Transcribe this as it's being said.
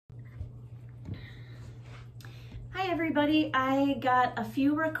Hi everybody, I got a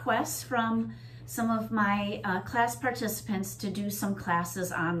few requests from some of my class participants to do some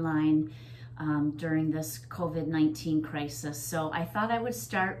classes online during this COVID-19 crisis. So I thought I would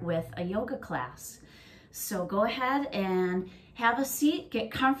start with a yoga class. So go ahead and have a seat, get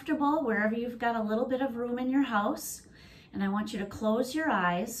comfortable wherever you've got a little bit of room in your house. And I want you to close your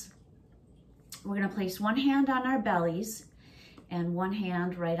eyes. We're going to place one hand on our bellies and one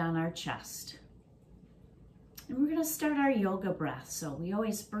hand right on our chest. And we're going to start our yoga breath. So we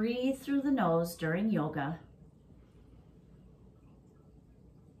always breathe through the nose during yoga.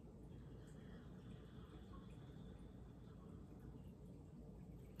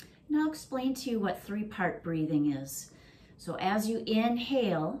 Now I'll explain to you what three-part breathing is. So as you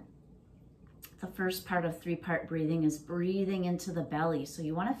inhale, the first part of three-part breathing is breathing into the belly. So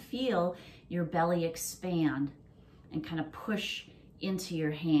you want to feel your belly expand and kind of push into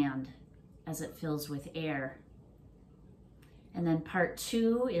your hand as it fills with air. And then part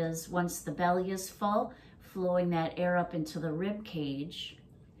two is once the belly is full, flowing that air up into the rib cage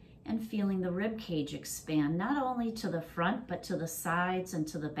and feeling the rib cage expand, not only to the front, but to the sides and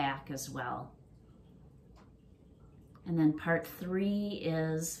to the back as well. And then part three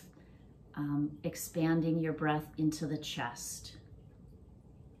is expanding your breath into the chest.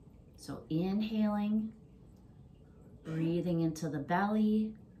 So inhaling, breathing into the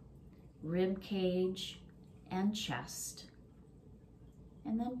belly, rib cage, and chest.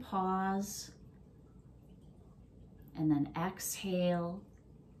 And then pause, and then exhale,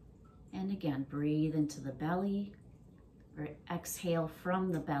 and again, breathe into the belly, or exhale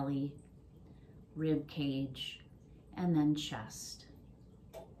from the belly, rib cage, and then chest.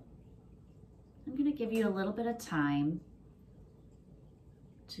 I'm going to give you a little bit of time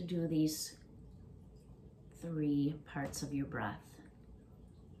to do these three parts of your breath.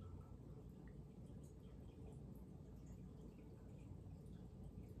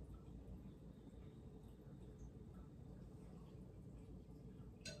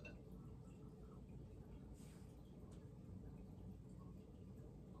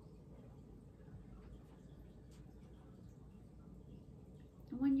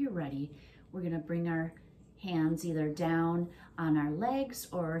 When you're ready, we're going to bring our hands either down on our legs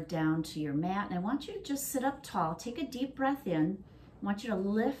or down to your mat. And I want you to just sit up tall. Take a deep breath in. I want you to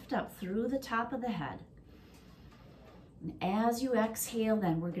lift up through the top of the head. And as you exhale,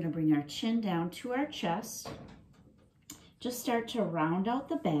 then we're going to bring our chin down to our chest. Just start to round out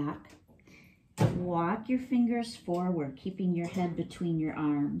the back. Walk your fingers forward, keeping your head between your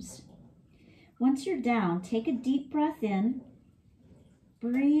arms. Once you're down, take a deep breath in.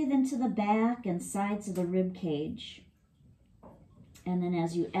 Breathe into the back and sides of the rib cage. And then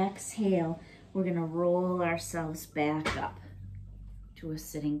as you exhale, we're going to roll ourselves back up to a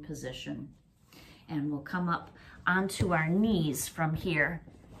sitting position. And we'll come up onto our knees from here.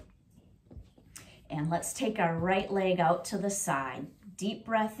 And let's take our right leg out to the side. Deep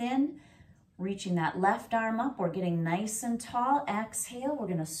breath in, reaching that left arm up. We're getting nice and tall. Exhale, we're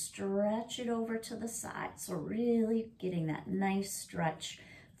going to stretch it over to the side. So really getting that nice stretch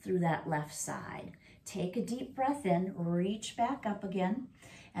through that left side. Take a deep breath in, reach back up again,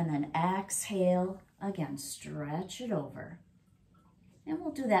 and then exhale again, stretch it over. And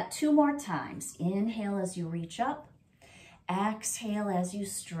we'll do that 2 more times. Inhale as you reach up, exhale as you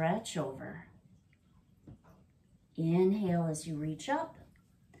stretch over. Inhale as you reach up,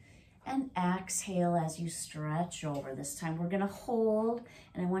 and exhale as you stretch over. This time we're going to hold,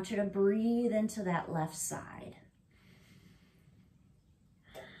 and I want you to breathe into that left side.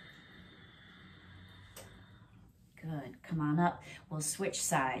 Good. Come on up. We'll switch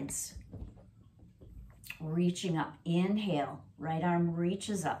sides. Reaching up. Inhale. Right arm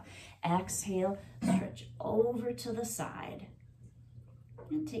reaches up. Exhale. Stretch over to the side.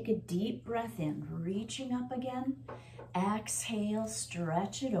 And take a deep breath in. Reaching up again. Exhale,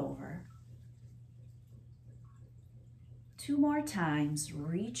 stretch it over. 2 more times.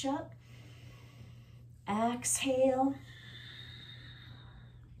 Reach up. Exhale.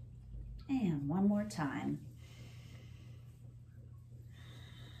 And 1 more time.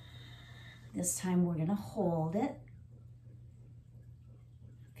 This time we're going to hold it.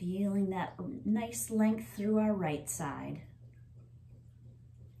 Feeling that nice length through our right side.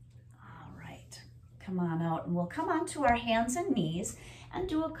 Come on out, and we'll come onto our hands and knees and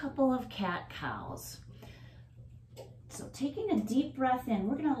do a couple of cat-cows. So taking a deep breath in,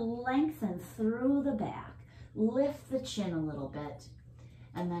 we're going to lengthen through the back, lift the chin a little bit,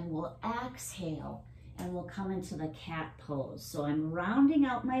 and then we'll exhale and we'll come into the cat pose. So I'm rounding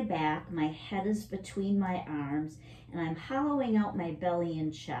out my back, my head is between my arms, and I'm hollowing out my belly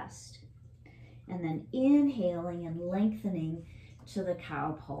and chest. And then inhaling and lengthening to the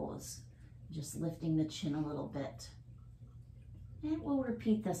cow pose. Just lifting the chin a little bit. And we'll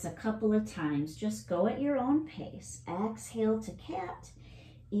repeat this a couple of times. Just go at your own pace. Exhale to cat,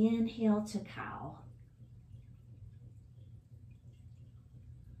 inhale to cow.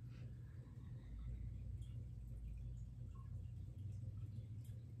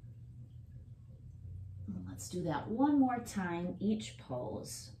 Let's do that one more time, each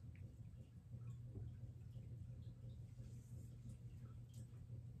pose.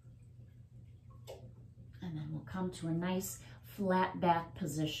 And then we'll come to a nice flat back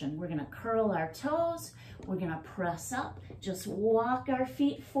position. We're gonna curl our toes. We're gonna press up. Just walk our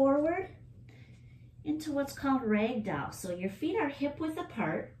feet forward into what's called ragdoll. So your feet are hip width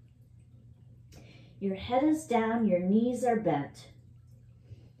apart. Your head is down, your knees are bent.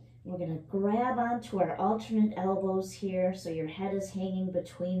 We're gonna grab onto our alternate elbows here so your head is hanging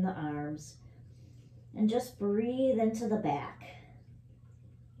between the arms. And just breathe into the back.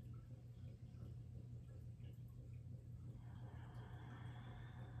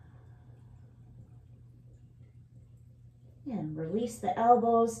 And release the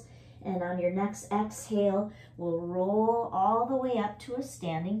elbows, and on your next exhale, we'll roll all the way up to a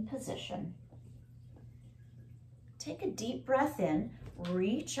standing position. Take a deep breath in,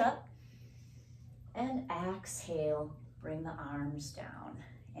 reach up, and exhale, bring the arms down.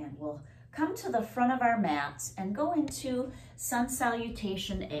 And we'll come to the front of our mats and go into Sun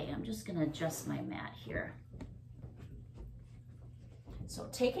Salutation A. I'm just gonna adjust my mat here. So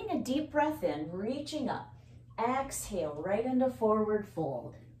taking a deep breath in, reaching up. Exhale right into forward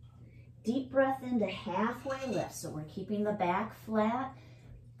fold. Deep breath into halfway lift. So we're keeping the back flat,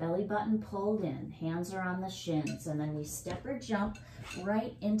 belly button pulled in, hands are on the shins, and then we step or jump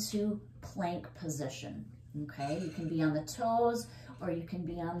right into plank position. Okay, you can be on the toes or you can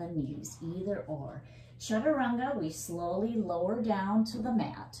be on the knees, either or. Chaturanga, we slowly lower down to the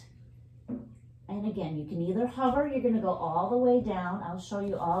mat. And again, you can either hover, you're gonna go all the way down. I'll show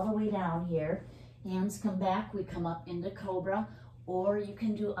you all the way down here. Hands come back, we come up into cobra, or you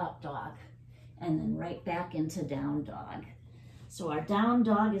can do up dog, and then right back into down dog. So our down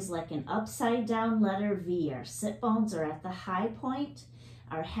dog is like an upside down letter V. Our sit bones are at the high point,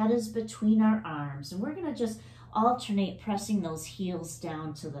 our head is between our arms, and we're gonna just alternate pressing those heels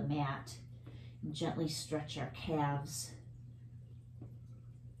down to the mat and gently stretch our calves.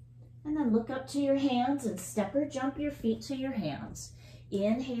 And then look up to your hands and step or jump your feet to your hands.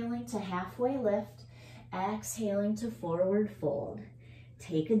 Inhaling to halfway lift, exhaling to forward fold.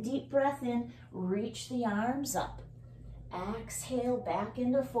 Take a deep breath in, reach the arms up. Exhale back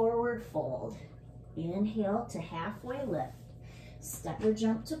into forward fold. Inhale to halfway lift. Step or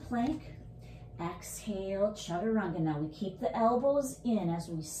jump to plank. Exhale, chaturanga. Now we keep the elbows in as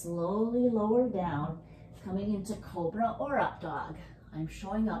we slowly lower down, coming into cobra or up dog. I'm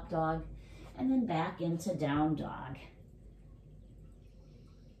showing up dog, and then back into down dog.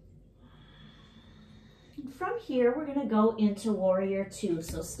 And from here, we're gonna go into warrior two.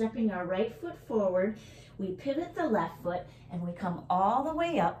 So stepping our right foot forward, we pivot the left foot and we come all the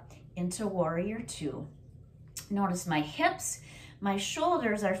way up into warrior two. Notice my hips, my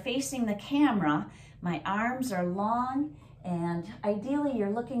shoulders are facing the camera, my arms are long, and ideally you're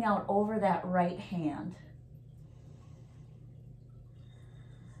looking out over that right hand.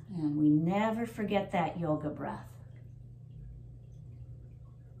 And we never forget that yoga breath.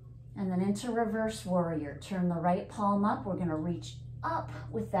 And then into reverse warrior. Turn the right palm up. We're gonna reach up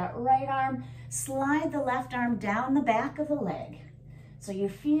with that right arm. Slide the left arm down the back of the leg. So you're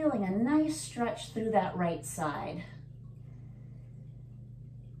feeling a nice stretch through that right side.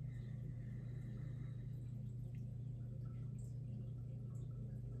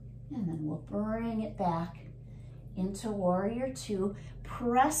 And then we'll bring it back into warrior two,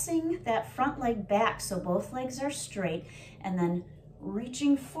 pressing that front leg back so both legs are straight, and then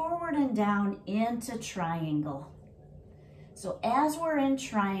reaching forward and down into triangle. So as we're in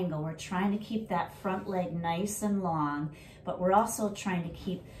triangle, we're trying to keep that front leg nice and long, but we're also trying to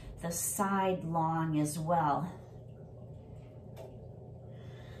keep the side long as well.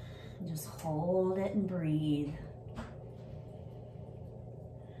 Just hold it and breathe.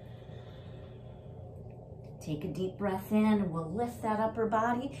 Take a deep breath in and we'll lift that upper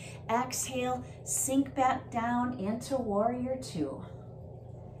body. Exhale, sink back down into warrior two.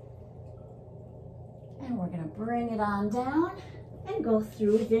 And we're gonna bring it on down and go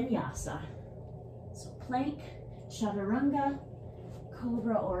through vinyasa. So plank, chaturanga,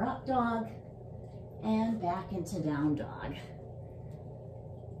 cobra or up dog, and back into down dog.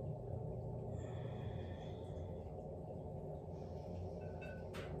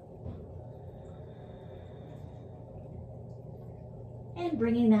 And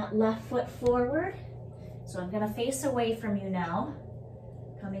bringing that left foot forward. So I'm gonna face away from you now.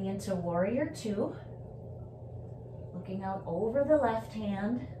 Coming into warrior two. Looking out over the left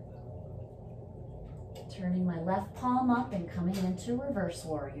hand. Turning my left palm up and coming into reverse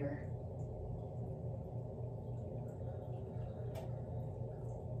warrior.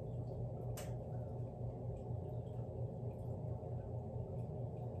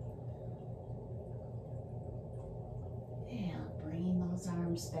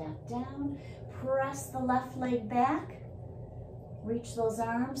 Arms back down, press the left leg back, reach those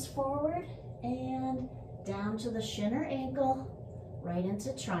arms forward and down to the shin or ankle, right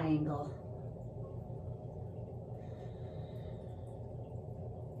into triangle.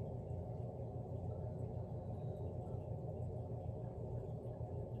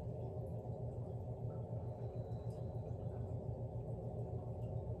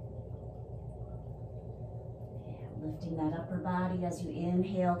 Lifting that upper body as you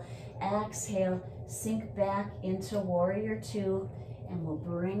inhale, exhale, sink back into warrior two, and we'll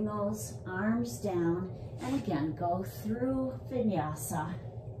bring those arms down and again go through vinyasa.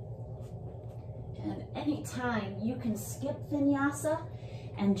 And anytime you can skip vinyasa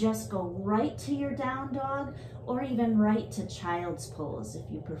and just go right to your down dog or even right to child's pose if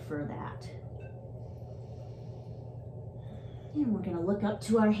you prefer that. And we're going to look up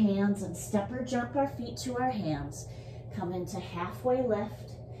to our hands and step or jump our feet to our hands. Come into halfway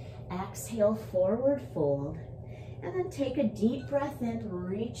lift. Exhale, forward fold. And then take a deep breath in,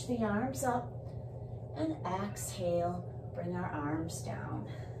 reach the arms up. And exhale, bring our arms down.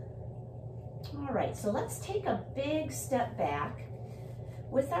 All right, so let's take a big step back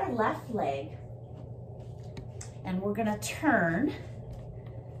with our left leg. And we're going to turn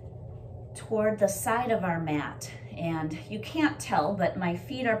toward the side of our mat. And you can't tell, but my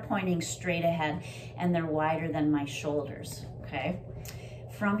feet are pointing straight ahead and they're wider than my shoulders, okay?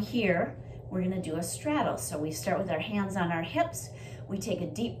 From here, we're gonna do a straddle. So we start with our hands on our hips, we take a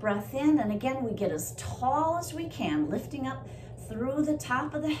deep breath in, and again, we get as tall as we can, lifting up through the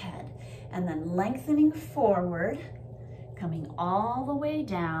top of the head, and then lengthening forward, coming all the way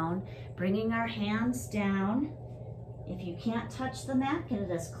down, bringing our hands down. If you can't touch the mat, get it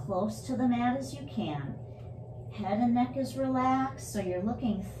as close to the mat as you can. Head and neck is relaxed, so you're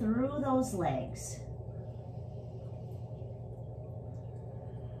looking through those legs.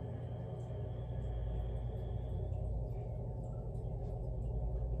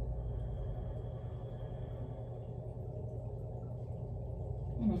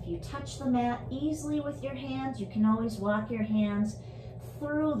 And if you touch the mat easily with your hands, you can always walk your hands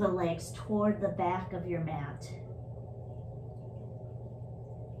through the legs toward the back of your mat.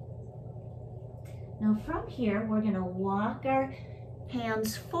 Now from here, we're gonna walk our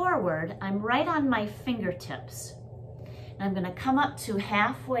hands forward. I'm right on my fingertips. And I'm gonna come up to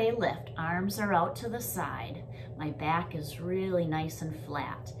halfway lift. Arms are out to the side. My back is really nice and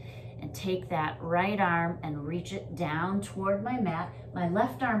flat. And take that right arm and reach it down toward my mat. My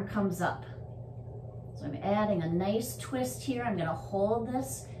left arm comes up. So I'm adding a nice twist here. I'm gonna hold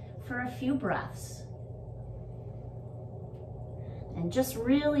this for a few breaths. And just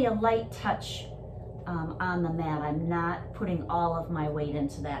really a light touch on the mat. I'm not putting all of my weight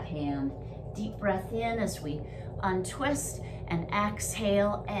into that hand. Deep breath in as we untwist and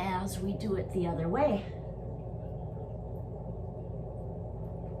exhale as we do it the other way.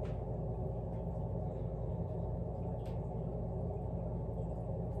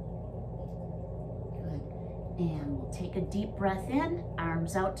 Good. And we'll take a deep breath in,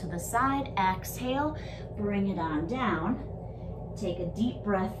 arms out to the side, exhale, bring it on down. Take a deep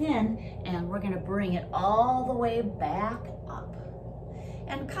breath in, and we're gonna bring it all the way back up.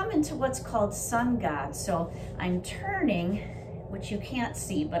 And come into what's called sun god. So I'm turning, which you can't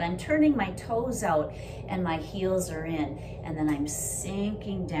see, but I'm turning my toes out and my heels are in. And then I'm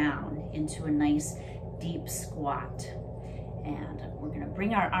sinking down into a nice deep squat. And we're gonna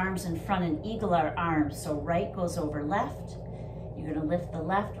bring our arms in front and eagle our arms. So right goes over left. You're gonna lift the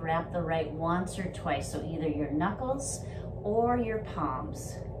left, wrap the right once or twice. So either your knuckles or your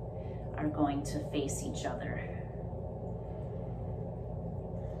palms are going to face each other.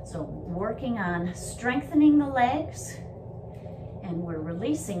 So working on strengthening the legs, and we're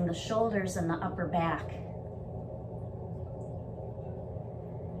releasing the shoulders and the upper back.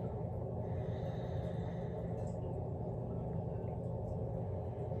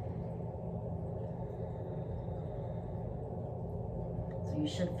 So you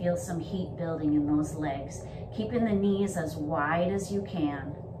should feel some heat building in those legs. Keeping the knees as wide as you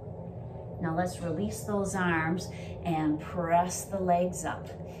can. Now let's release those arms and press the legs up.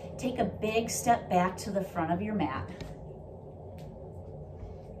 Take a big step back to the front of your mat.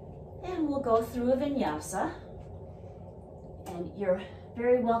 And we'll go through a vinyasa. And you're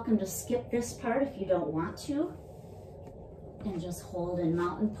very welcome to skip this part if you don't want to. And just hold in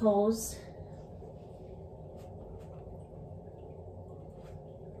mountain pose.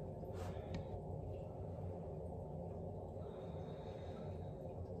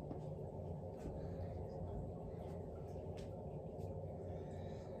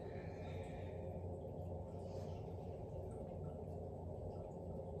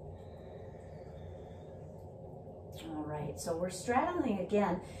 All right, so we're straddling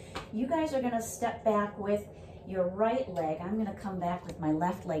again. You guys are gonna step back with your right leg. I'm gonna come back with my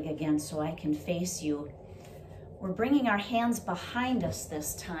left leg again so I can face you. We're bringing our hands behind us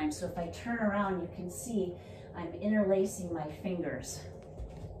this time. So if I turn around, you can see I'm interlacing my fingers.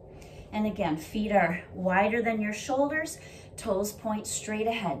 And again, feet are wider than your shoulders, toes point straight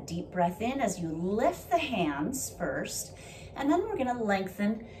ahead. Deep breath in as you lift the hands first, and then we're gonna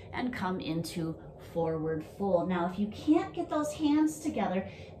lengthen and come into forward fold. Now, if you can't get those hands together,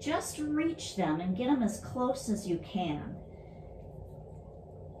 just reach them and get them as close as you can.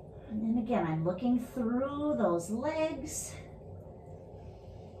 And then again, I'm looking through those legs,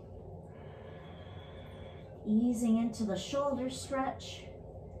 easing into the shoulder stretch.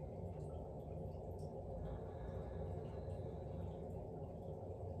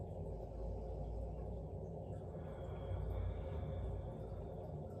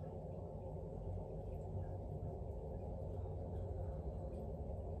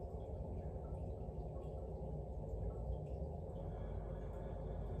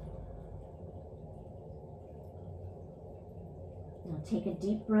 Now take a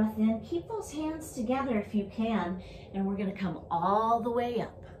deep breath in. Keep those hands together if you can, and we're going to come all the way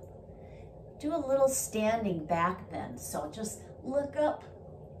up. Do a little standing back bend. So just look up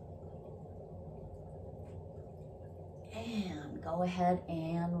and go ahead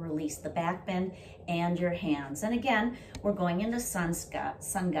and release the back bend and your hands. And again, we're going into sun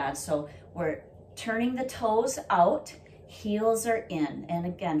god. So we're turning the toes out, heels are in. And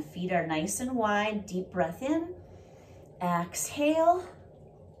again, feet are nice and wide. Deep breath in. Exhale,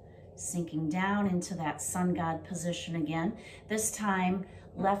 sinking down into that sun god position again. This time,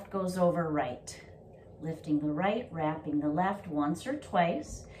 left goes over right. Lifting the right, wrapping the left once or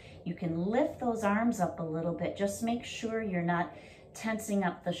twice. You can lift those arms up a little bit. Just make sure you're not tensing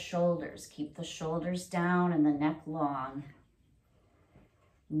up the shoulders. Keep the shoulders down and the neck long.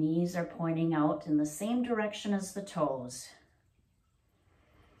 Knees are pointing out in the same direction as the toes.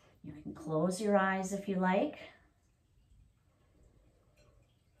 You can close your eyes if you like.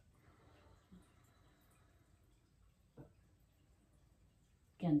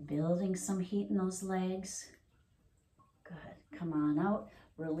 Again, building some heat in those legs. Good. Come on out.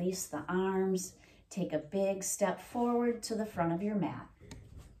 Release the arms. Take a big step forward to the front of your mat.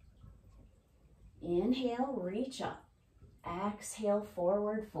 Inhale, reach up. Exhale,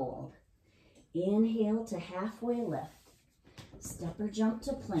 forward fold. Inhale to halfway lift. Step or jump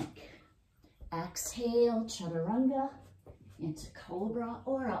to plank. Exhale, chaturanga into cobra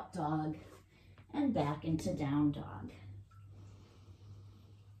or up dog, and back into down dog.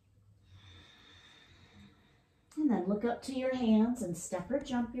 And then look up to your hands and step or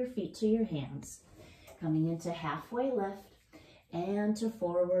jump your feet to your hands. Coming into halfway lift and to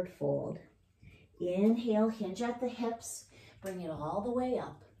forward fold. Inhale, hinge at the hips, bring it all the way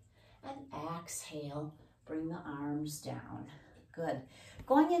up. And exhale, bring the arms down. Good.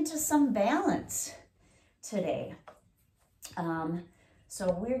 Going into some balance today.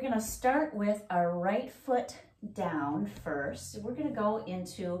 So we're going to start with our right foot down first. We're going to go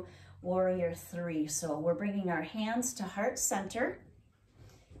into Warrior 3. So we're bringing our hands to heart center,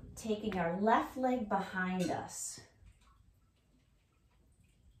 taking our left leg behind us,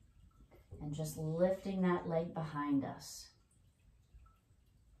 and just lifting that leg behind us.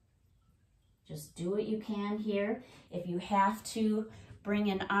 Just do what you can here. If you have to bring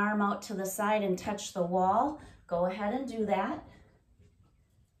an arm out to the side and touch the wall, go ahead and do that.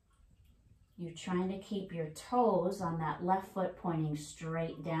 You're trying to keep your toes on that left foot pointing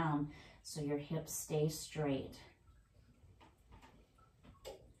straight down so your hips stay straight.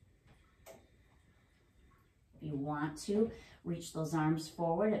 If you want to, reach those arms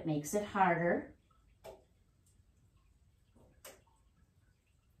forward. It makes it harder.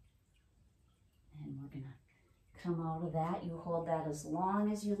 And we're going to come out of that. You hold that as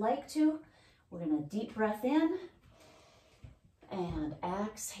long as you like to. We're going to deep breath in and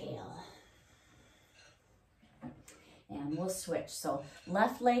exhale. And we'll switch. So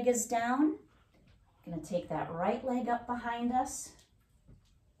left leg is down. Going to take that right leg up behind us.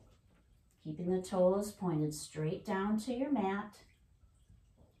 Keeping the toes pointed straight down to your mat.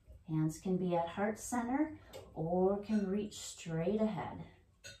 Hands can be at heart center or can reach straight ahead.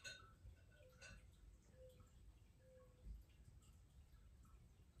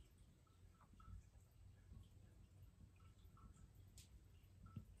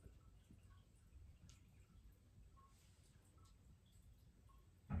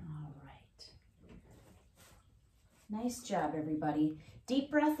 All right. Nice job, everybody.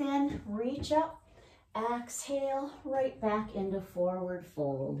 Deep breath in, reach up, exhale, right back into forward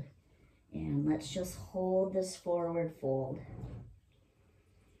fold. And let's just hold this forward fold.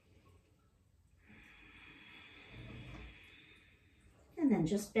 And then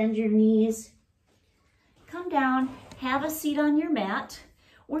just bend your knees. Come down, have a seat on your mat.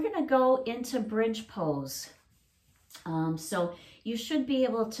 We're gonna go into bridge pose. So you should be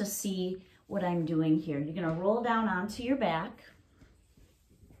able to see what I'm doing here. You're gonna roll down onto your back.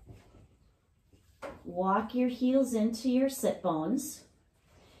 Walk your heels into your sit bones.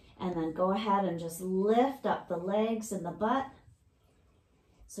 And then go ahead and just lift up the legs and the butt.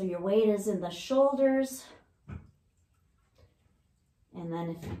 So your weight is in the shoulders. And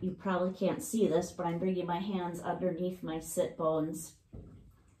then if you probably can't see this, but I'm bringing my hands underneath my sit bones.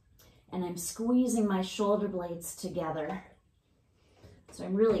 And I'm squeezing my shoulder blades together. So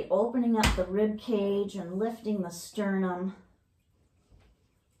I'm really opening up the rib cage and lifting the sternum.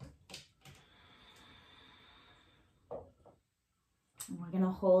 And we're going to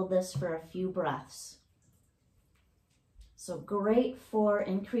hold this for a few breaths. So great for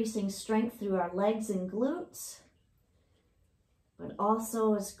increasing strength through our legs and glutes, but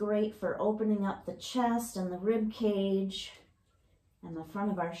also is great for opening up the chest and the rib cage and the front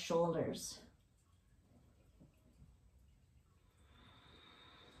of our shoulders.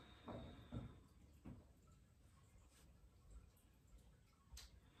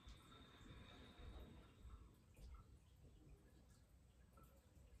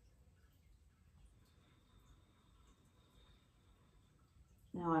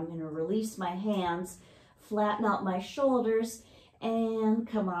 Now I'm going to release my hands, flatten out my shoulders, and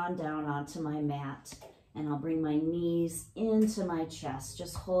come on down onto my mat. And I'll bring my knees into my chest.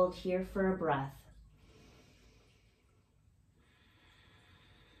 Just hold here for a breath.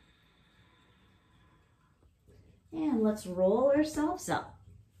 And let's roll ourselves up.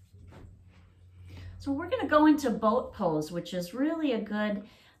 So we're going to go into boat pose, which is really a good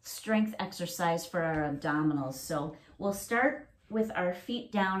strength exercise for our abdominals. So we'll start with our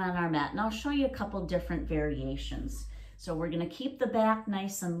feet down on our mat, and I'll show you a couple different variations. So we're going to keep the back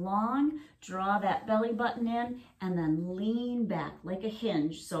nice and long, draw that belly button in, and then lean back like a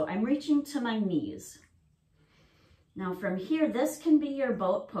hinge. So I'm reaching to my knees. Now from here, this can be your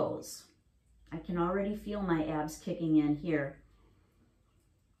boat pose. I can already feel my abs kicking in here.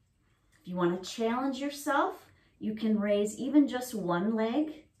 If you want to challenge yourself, you can raise even just one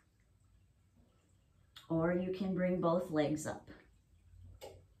leg, or you can bring both legs up.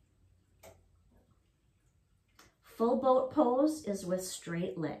 Full boat pose is with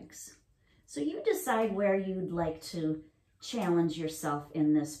straight legs. So you decide where you'd like to challenge yourself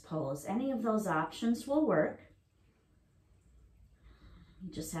in this pose. Any of those options will work.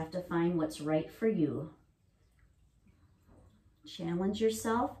 You just have to find what's right for you. Challenge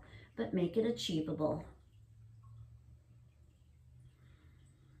yourself, but make it achievable.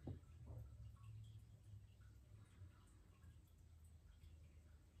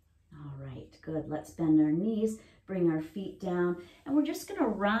 All right, good. Let's bend our knees. Bring our feet down, and we're just going to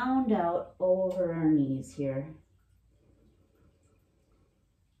round out over our knees here.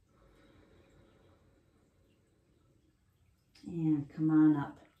 And come on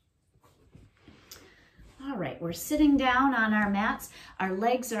up. All right, we're sitting down on our mats. Our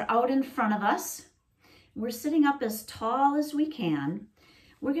legs are out in front of us. We're sitting up as tall as we can.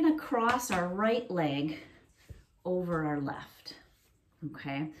 We're going to cross our right leg over our left.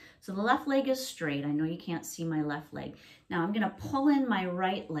 Okay, so the left leg is straight. I know you can't see my left leg. Now I'm going to pull in my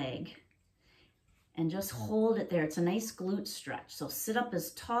right leg and just hold it there. It's a nice glute stretch. So sit up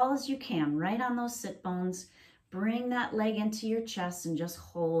as tall as you can, right on those sit bones. Bring that leg into your chest and just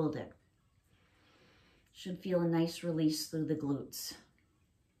hold it. Should feel a nice release through the glutes.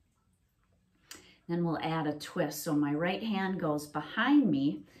 Then we'll add a twist. So my right hand goes behind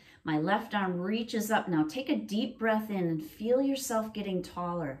me. My left arm reaches up. Now take a deep breath in and feel yourself getting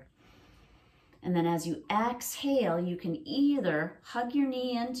taller. And then as you exhale, you can either hug your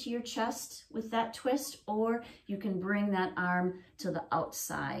knee into your chest with that twist, or you can bring that arm to the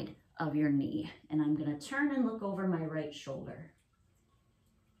outside of your knee. And I'm going to turn and look over my right shoulder.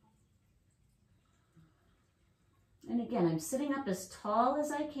 And again, I'm sitting up as tall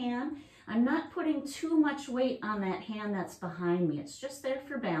as I can. I'm not putting too much weight on that hand that's behind me. It's just there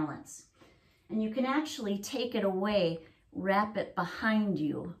for balance. And you can actually take it away, wrap it behind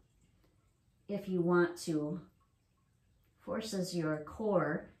you if you want to. Forces your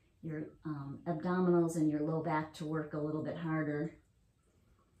core, your abdominals and your low back to work a little bit harder.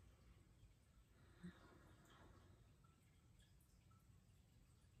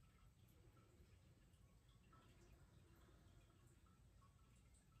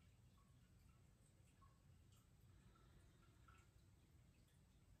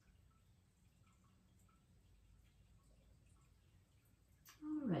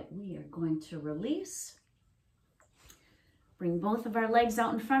 All right, we are going to release. Bring both of our legs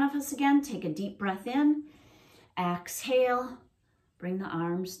out in front of us again. Take a deep breath in. Exhale. Bring the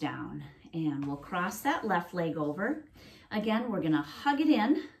arms down. And we'll cross that left leg over. Again, we're going to hug it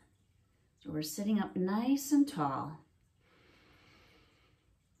in. So we're sitting up nice and tall.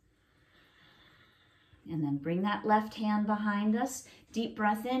 And then bring that left hand behind us. Deep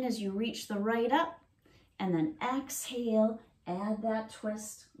breath in as you reach the right up. And then exhale. Add that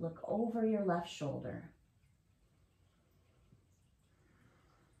twist. Look over your left shoulder.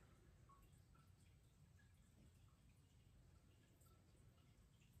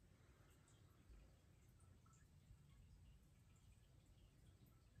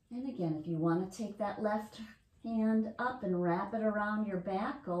 And again, if you want to take that left hand up and wrap it around your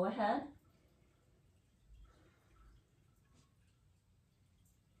back, go ahead.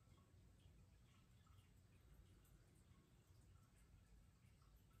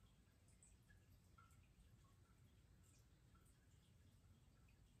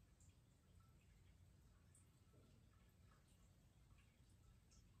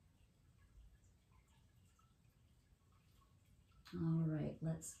 All right,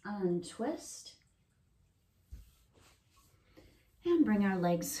 let's untwist and bring our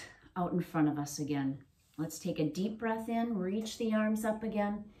legs out in front of us again. Let's take a deep breath in, reach the arms up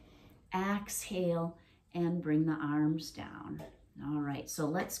again, exhale, and bring the arms down. All right, so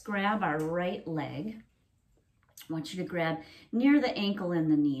let's grab our right leg. I want you to grab near the ankle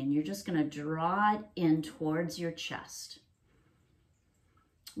and the knee, and you're just gonna draw it in towards your chest.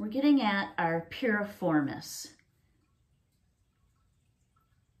 We're getting at our piriformis.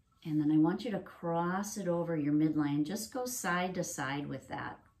 And then I want you to cross it over your midline. Just go side to side with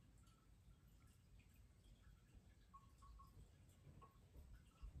that.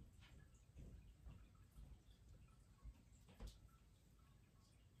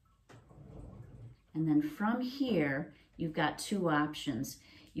 And then from here, you've got two options.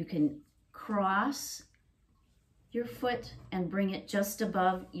 You can cross your foot and bring it just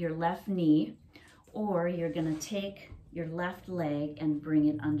above your left knee, or you're gonna take your left leg and bring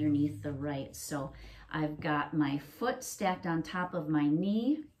it underneath the right. So I've got my foot stacked on top of my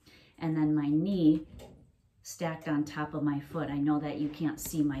knee and then my knee stacked on top of my foot. I know that you can't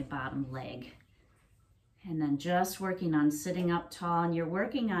see my bottom leg. And then just working on sitting up tall, and you're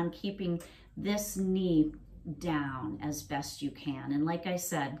working on keeping this knee down as best you can. And like I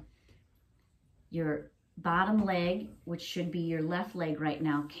said, your bottom leg, which should be your left leg right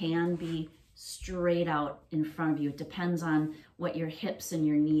now, can be straight out in front of you. It depends on what your hips and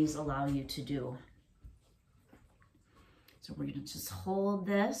your knees allow you to do. So we're going to just hold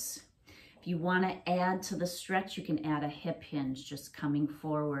this. If you want to add to the stretch, you can add a hip hinge just coming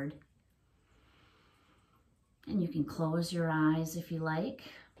forward. And you can close your eyes if you like.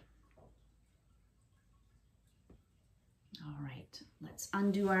 All right, let's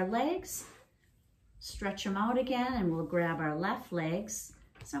undo our legs, stretch them out again, and we'll grab our left legs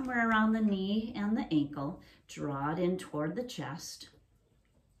somewhere around the knee and the ankle, draw it in toward the chest,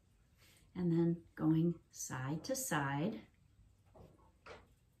 and then going side to side.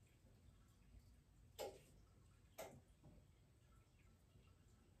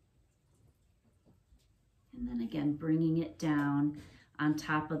 And then again, bringing it down on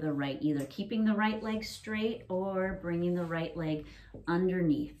top of the right, either keeping the right leg straight or bringing the right leg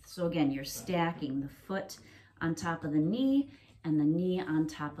underneath. So again, you're stacking the foot on top of the knee and the knee on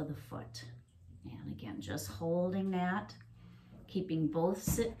top of the foot. And again, just holding that, keeping both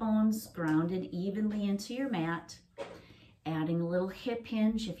sit bones grounded evenly into your mat, adding a little hip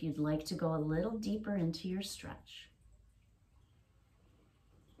hinge if you'd like to go a little deeper into your stretch.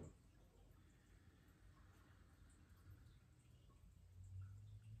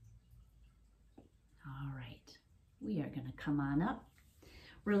 All right, we are going to come on up.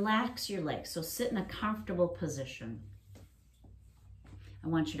 Relax your legs, so sit in a comfortable position. I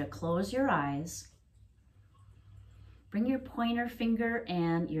want you to close your eyes. Bring your pointer finger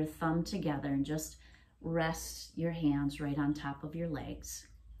and your thumb together and just rest your hands right on top of your legs.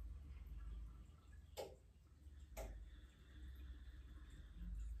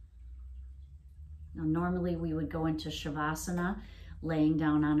 Now, normally we would go into Shavasana, laying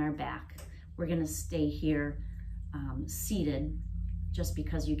down on our back. We're gonna stay here seated just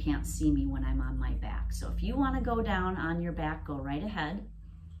because you can't see me when I'm on my back. So if you wanna go down on your back, go right ahead.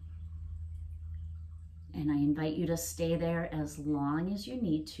 And I invite you to stay there as long as you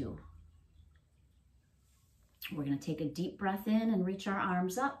need to. We're gonna take a deep breath in and reach our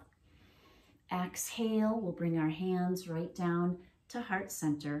arms up. Exhale, we'll bring our hands right down to heart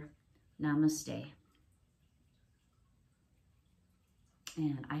center. Namaste.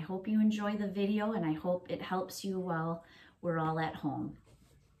 And I hope you enjoy the video, and I hope it helps you while we're all at home.